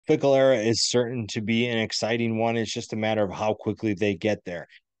Fickle era is certain to be an exciting one. It's just a matter of how quickly they get there.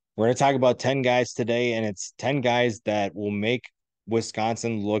 We're going to talk about 10 guys today, and it's 10 guys that will make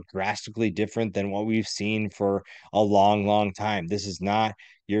Wisconsin look drastically different than what we've seen for a long, long time. This is not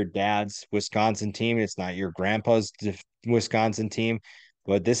your dad's Wisconsin team. It's not your grandpa's Wisconsin team.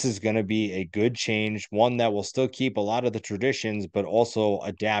 But this is going to be a good change, one that will still keep a lot of the traditions, but also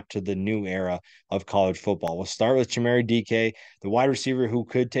adapt to the new era of college football. We'll start with Chimere DK, the wide receiver who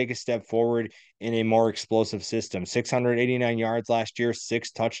could take a step forward in a more explosive system. 689 yards last year,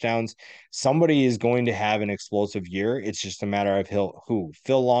 6 touchdowns. Somebody is going to have an explosive year. It's just a matter of who.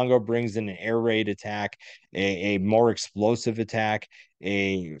 Phil Longo brings in an air raid attack, a more explosive attack,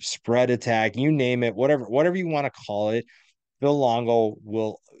 a spread attack, you name it, whatever you want to call it. Phil Longo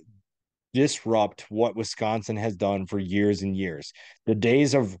will disrupt what Wisconsin has done for years and years. The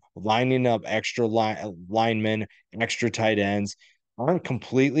days of lining up extra linemen, extra tight ends aren't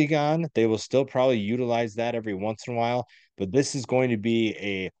completely gone. They will still probably utilize that every once in a while, but this is going to be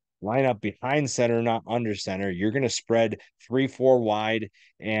a lineup behind center, not under center. You're going to spread 3-4 wide,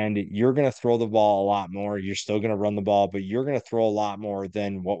 and you're going to throw the ball a lot more. You're still going to run the ball, but you're going to throw a lot more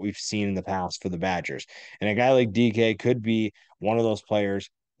than what we've seen in the past for the Badgers. And a guy like DK could be one of those players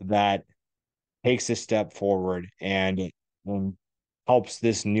that takes a step forward and helps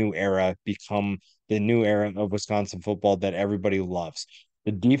this new era become the new era of Wisconsin football that everybody loves.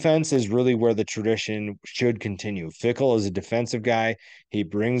 The defense is really where the tradition should continue. Fickle is a defensive guy. He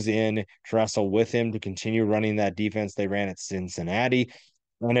brings in Tressel with him to continue running that defense they ran at Cincinnati.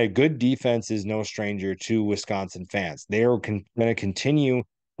 And a good defense is no stranger to Wisconsin fans. They are going to continue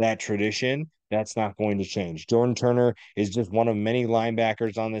that tradition. That's not going to change. Jordan Turner is just one of many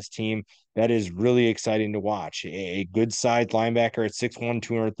linebackers on this team that is really exciting to watch. A good sized linebacker at 6'1",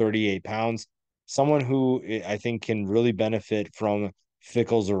 238 pounds. Someone who I think can really benefit from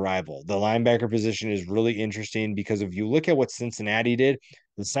Fickle's arrival. The linebacker position is really interesting because if you look at what Cincinnati did,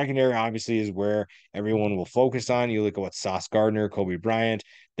 the secondary obviously is where everyone will focus on. You look at what Sauce Gardner, Kobe Bryant,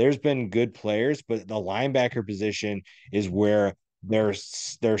 there's been good players, but the linebacker position is where their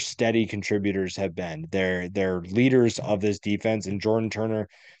steady contributors have been. They're leaders of this defense, and Jordan Turner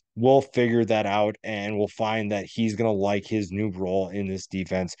will figure that out and will find that he's going to like his new role in this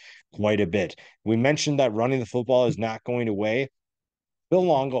defense quite a bit. We mentioned that running the football is not going away. Phil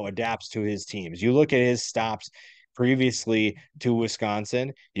Longo adapts to his teams. You look at his stops previously to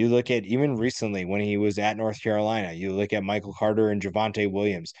Wisconsin. You look at even recently when he was at North Carolina. You look at Michael Carter and Javonte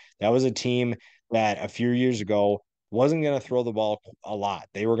Williams. That was a team that a few years ago wasn't going to throw the ball a lot.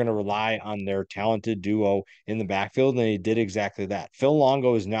 They were going to rely on their talented duo in the backfield, and they did exactly that. Phil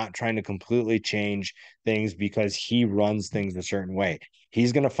Longo is not trying to completely change things because he runs things a certain way.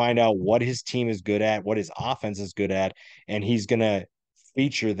 He's going to find out what his team is good at, what his offense is good at, and he's going to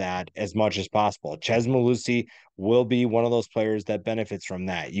feature that as much as possible. Chez Mellusi will be one of those players that benefits from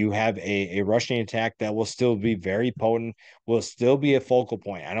that. You have a rushing attack that will still be very potent, will still be a focal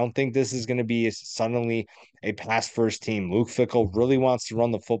point. I don't think this is going to be suddenly a pass first team. Luke Fickle really wants to run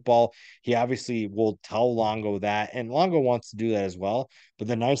the football. He obviously will tell Longo that, and Longo wants to do that as well. But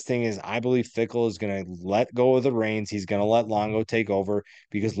the nice thing is, I believe Fickle is going to let go of the reins. He's going to let Longo take over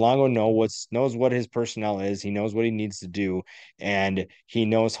because Longo knows what his personnel is. He knows what he needs to do, and he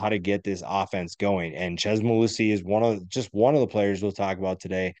knows how to get this offense going. And Chez Mellusi is one of the players we'll talk about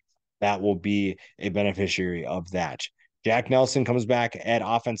today that will be a beneficiary of that. Jack Nelson comes back at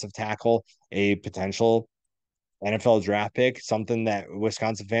offensive tackle, a potential NFL draft pick, something that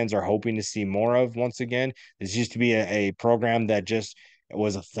Wisconsin fans are hoping to see more of once again. This used to be a program that just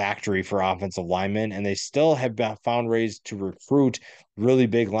was a factory for offensive linemen, and they still have found ways to recruit really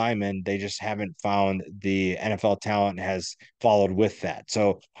big linemen. They just haven't found the NFL talent has followed with that.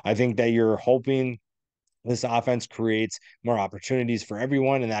 So I think that you're hoping this offense creates more opportunities for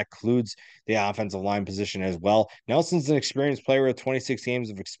everyone, and that includes the offensive line position as well. Nelson's an experienced player with 26 games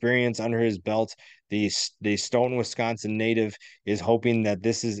of experience under his belt. The Stoughton, Wisconsin native is hoping that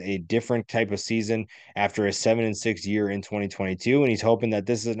this is a different type of season after a 7-6 year in 2022, and he's hoping that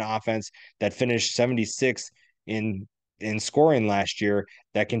this is an offense that finished 76th in scoring last year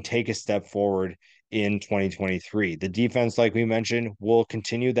that can take a step forward in 2023. The defense, like we mentioned, will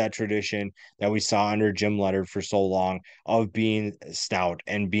continue that tradition that we saw under Jim Leonhard for so long of being stout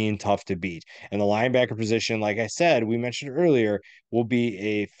and being tough to beat. And the linebacker position, like I said, we mentioned earlier, will be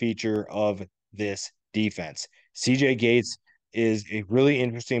a feature of this defense. CJ Gates is a really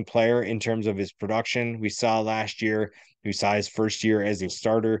interesting player in terms of his production. We saw last year, we saw his first year as a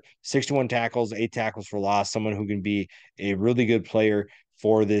starter, 61 tackles, 8 tackles for loss, someone who can be a really good player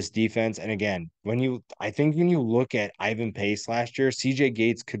for this defense. And again, I think when you look at Ivan Pace last year, CJ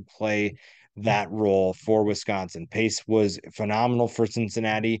Gates could play that role for Wisconsin. Pace was phenomenal for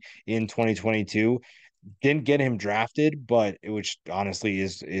Cincinnati in 2022. Didn't get him drafted, but which honestly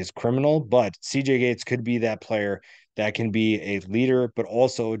is criminal. But CJ Gates could be that player that can be a leader, but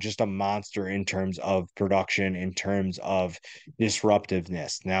also just a monster in terms of production, in terms of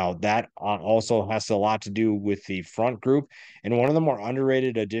disruptiveness. Now that also has a lot to do with the front group. And one of the more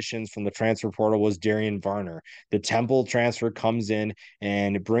underrated additions from the transfer portal was Darian Varner. The Temple transfer comes in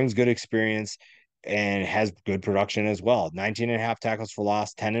and brings good experience and has good production as well. 19 and a half tackles for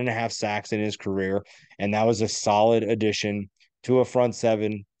loss, 10 and a half sacks in his career. And that was a solid addition to a front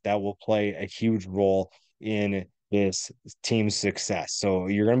seven that will play a huge role in this team's success. So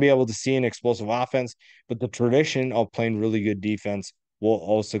you're going to be able to see an explosive offense, but the tradition of playing really good defense will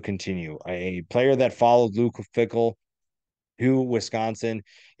also continue. A player that followed Luke Fickell to Wisconsin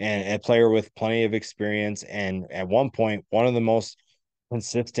and a player with plenty of experience. And at one point, one of the most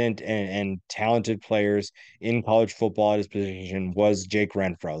consistent and talented players in college football at his position was Jake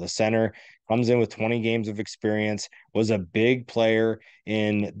Renfro. The center comes in with 20 games of experience, was a big player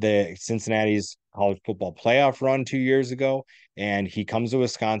in the Cincinnati's college football playoff run 2 years ago. And he comes to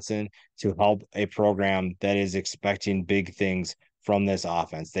Wisconsin to help a program that is expecting big things from this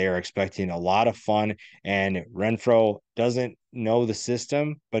offense. They are expecting a lot of fun, and Renfro doesn't know the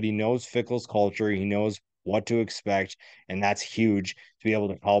system, but he knows Fickell's culture. He knows what to expect, and that's huge to be able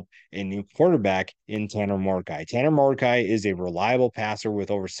to help a new quarterback in Tanner Mordecai. Tanner Mordecai is a reliable passer with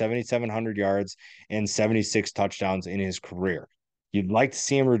over 7,700 yards and 76 touchdowns in his career. You'd like to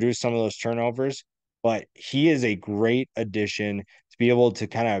see him reduce some of those turnovers, but he is a great addition to be able to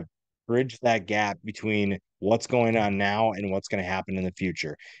kind of bridge that gap between what's going on now and what's going to happen in the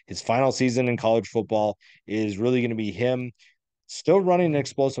future. His final season in college football is really going to be him still running an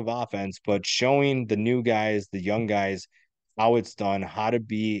explosive offense, but showing the new guys, the young guys, how it's done, how to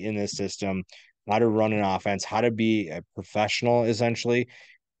be in this system, how to run an offense, how to be a professional essentially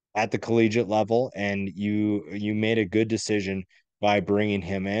at the collegiate level. And you made a good decision by bringing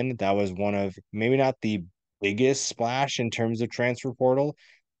him in. That was one of maybe not the biggest splash in terms of transfer portal,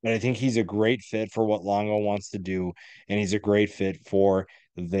 but I think he's a great fit for what Longo wants to do, and he's a great fit for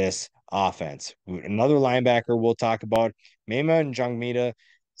this offense. Another linebacker we'll talk about, Maimon Njongmita,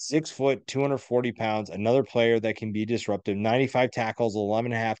 6 foot, 240 pounds, another player that can be disruptive, 95 tackles,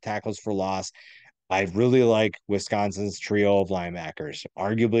 11 and a half tackles for loss. I really like Wisconsin's trio of linebackers,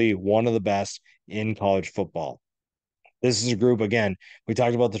 arguably one of the best in college football. This is a group, again, we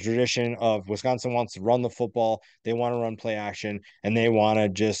talked about the tradition of Wisconsin wants to run the football, they want to run play action, and they want to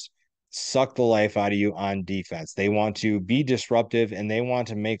just suck the life out of you on defense. They want to be disruptive and they want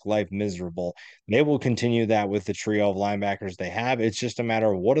to make life miserable. They will continue that with the trio of linebackers they have. It's just a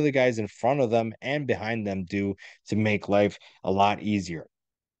matter of what do the guys in front of them and behind them do to make life a lot easier.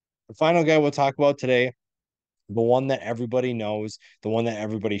 The final guy we'll talk about today, the one that everybody knows, the one that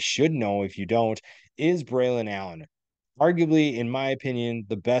everybody should know if you don't, is Braylon Allen. Arguably, in my opinion,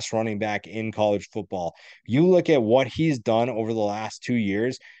 the best running back in college football. You look at what he's done over the last 2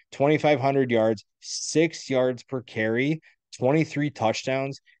 years, 2,500 yards, 6 yards per carry, 23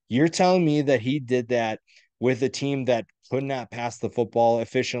 touchdowns. You're telling me that he did that with a team that could not pass the football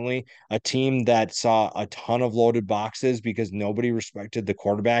efficiently, a team that saw a ton of loaded boxes because nobody respected the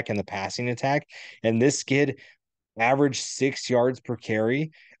quarterback and the passing attack. And this kid averaged 6 yards per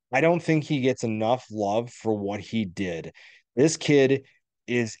carry. I don't think he gets enough love for what he did. This kid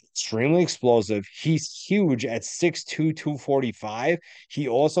is extremely explosive. He's huge at 6'2, 245. He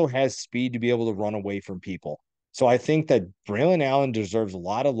also has speed to be able to run away from people. So I think that Braylon Allen deserves a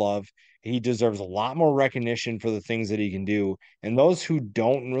lot of love. He deserves a lot more recognition for the things that he can do. And those who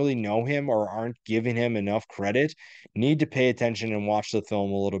don't really know him or aren't giving him enough credit need to pay attention and watch the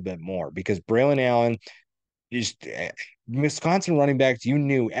film a little bit more because Braylon Allen is Wisconsin running backs, you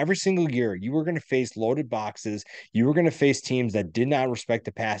knew every single year you were going to face loaded boxes. You were going to face teams that did not respect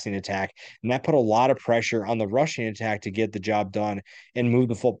the passing attack. And that put a lot of pressure on the rushing attack to get the job done and move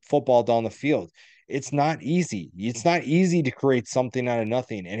the football down the field. It's not easy. It's not easy to create something out of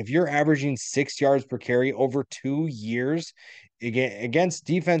nothing. And if you're averaging 6 yards per carry over 2 years against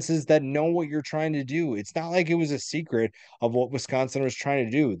defenses that know what you're trying to do, it's not like it was a secret of what Wisconsin was trying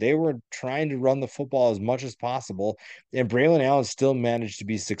to do. They were trying to run the football as much as possible, and Braylon Allen still managed to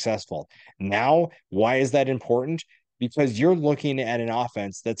be successful. Now, why is that important? Because you're looking at an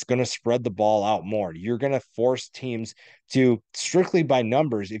offense that's going to spread the ball out more. You're going to force teams to strictly by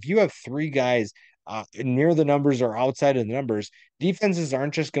numbers. If you have three guys near the numbers or outside of the numbers, defenses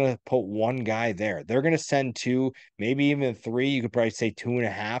aren't just going to put one guy there. They're going to send two, maybe even three. You could probably say two and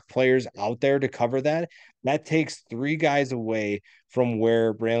a half players out there to cover that. That takes three guys away from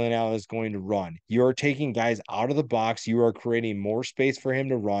where Braylon Allen is going to run. You're taking guys out of the box. You are creating more space for him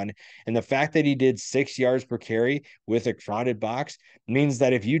to run. And the fact that he did 6 yards per carry with a crowded box means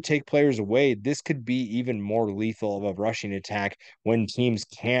that if you take players away, this could be even more lethal of a rushing attack when teams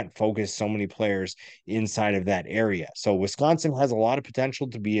can't focus so many players inside of that area. So Wisconsin has a lot of potential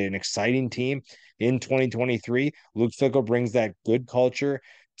to be an exciting team in 2023. Luke Fickell brings that good culture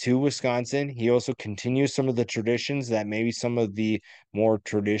to Wisconsin. He also continues some of the traditions that maybe some of the more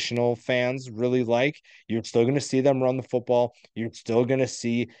traditional fans really like. You're still going to see them run the football. You're still going to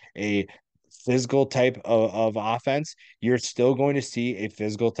see a physical type of offense. You're still going to see a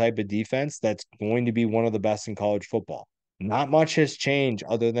physical type of defense that's going to be one of the best in college football. Not much has changed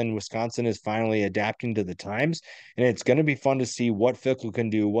other than Wisconsin is finally adapting to the times. And it's going to be fun to see what Fickell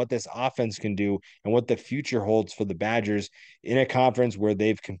can do, what this offense can do, and what the future holds for the Badgers in a conference where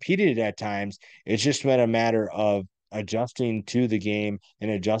they've competed at times. It's just been a matter of adjusting to the game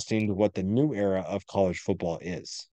and adjusting to what the new era of college football is.